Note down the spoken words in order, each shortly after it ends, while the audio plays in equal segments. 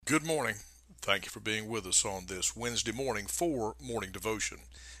Good morning. Thank you for being with us on this Wednesday morning for Morning Devotion.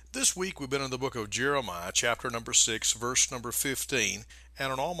 This week we've been in the book of Jeremiah, chapter number 6, verse number 15,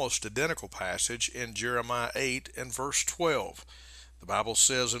 and an almost identical passage in Jeremiah 8 and verse 12. The Bible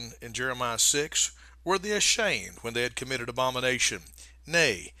says in Jeremiah 6, "Were they ashamed when they had committed abomination?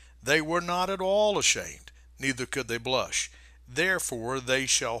 Nay, they were not at all ashamed, neither could they blush. Therefore they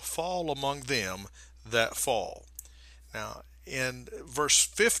shall fall among them that fall." Now, in verse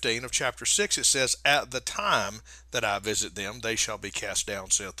 15 of chapter 6, it says, "At the time that I visit them, they shall be cast down,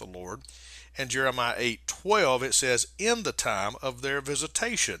 saith the Lord." In Jeremiah 8:12, it says, "In the time of their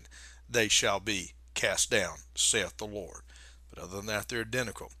visitation, they shall be cast down, saith the Lord." But other than that, they're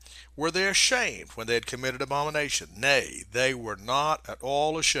identical. "Were they ashamed when they had committed abomination? Nay, they were not at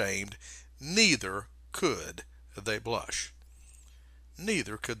all ashamed, neither could they blush."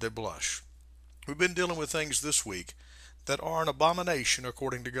 Neither could they blush. We've been dealing with things this week that are an abomination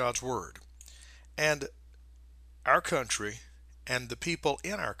according to God's Word. And our country and the people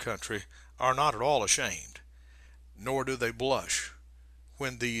in our country are not at all ashamed, nor do they blush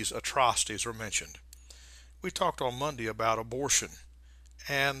when these atrocities are mentioned. We talked on Monday about abortion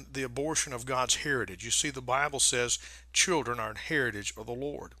and the abortion of God's heritage. You see, the Bible says children are an heritage of the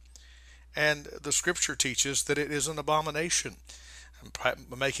Lord. And the Scripture teaches that it is an abomination,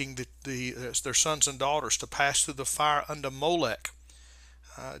 making their sons and daughters to pass through the fire unto Molech.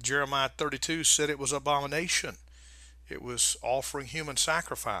 Jeremiah 32 said it was abomination. It was offering human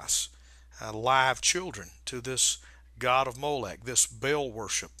sacrifice, live children, to this god of Molech, this Baal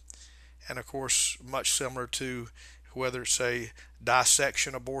worship. And of course, much similar to whether it's a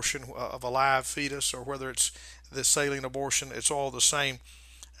dissection abortion of a live fetus or whether it's the saline abortion, it's all the same.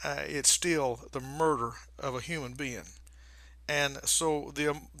 It's still the murder of a human being. And so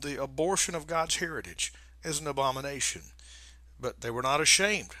the abortion of God's heritage is an abomination. But they were not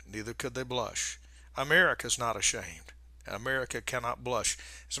ashamed, neither could they blush. America's not ashamed. America cannot blush.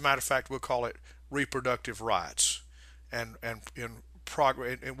 As a matter of fact, we'll call it reproductive rights and in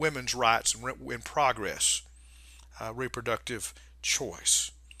progress, in women's rights and in progress, reproductive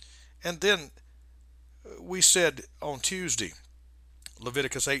choice. And then we said on Tuesday,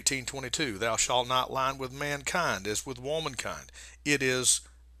 Leviticus 18:22, "Thou shalt not lie with mankind as with womankind. It is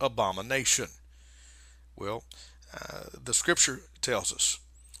abomination." Well, the Scripture tells us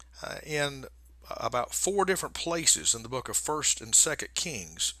in about 4 different places in the book of 1st and 2nd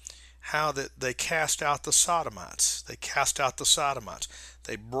Kings how that they cast out the Sodomites. They cast out the Sodomites.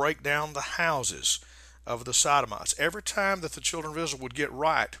 They break down the houses of the Sodomites. Every time that the children of Israel would get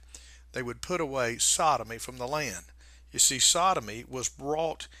right, they would put away sodomy from the land. You see, sodomy was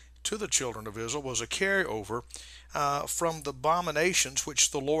brought to the children of Israel, was a carryover from the abominations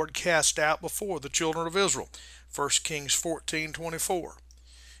which the Lord cast out before the children of Israel. 1 Kings 14:24.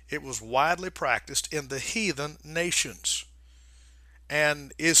 It was widely practiced in the heathen nations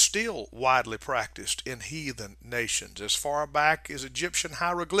and is still widely practiced in heathen nations. As far back as Egyptian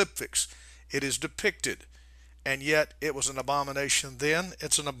hieroglyphics, it is depicted. And yet it was an abomination then,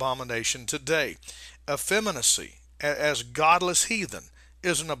 it's an abomination today. Effeminacy as godless heathen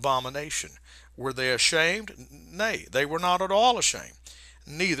is an abomination. Were they ashamed? Nay, they were not at all ashamed.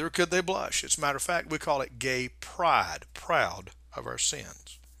 Neither could they blush. As a matter of fact, we call it gay pride, proud of our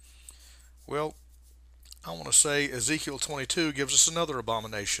sins. Well, I want to say Ezekiel 22 gives us another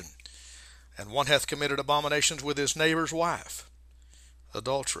abomination. "And one hath committed abominations with his neighbor's wife,"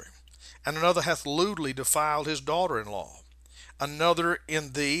 adultery. "And another hath lewdly defiled his daughter-in-law. Another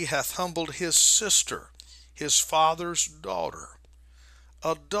in thee hath humbled his sister, his father's daughter."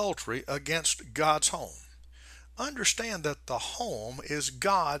 Adultery against God's home. Understand that the home is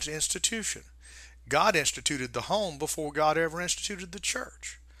God's institution. God instituted the home before God ever instituted the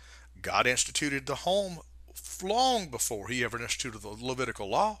church. God instituted the home long before he ever instituted the Levitical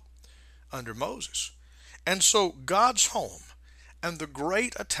law under Moses. And so God's home, and the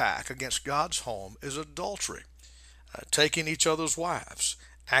great attack against God's home is adultery, taking each other's wives,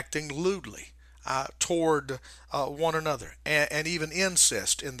 acting lewdly toward one another, and even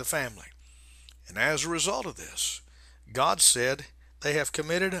incest in the family. And as a result of this, God said they have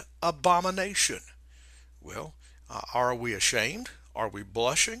committed abomination. Well, are we ashamed? Are we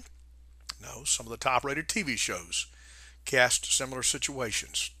blushing? No, some of the top-rated TV shows cast similar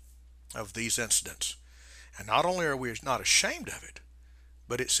situations of these incidents. And not only are we not ashamed of it,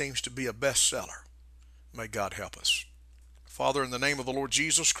 but it seems to be a bestseller. May God help us. Father, in the name of the Lord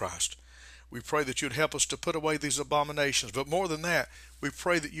Jesus Christ, we pray that you'd help us to put away these abominations. But more than that, we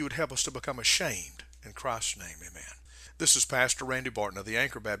pray that you would help us to become ashamed. In Christ's name, amen. This is Pastor Randy Barton of the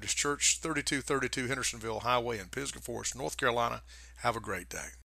Anchor Baptist Church, 3232 Hendersonville Highway in Pisgah Forest, North Carolina. Have a great day.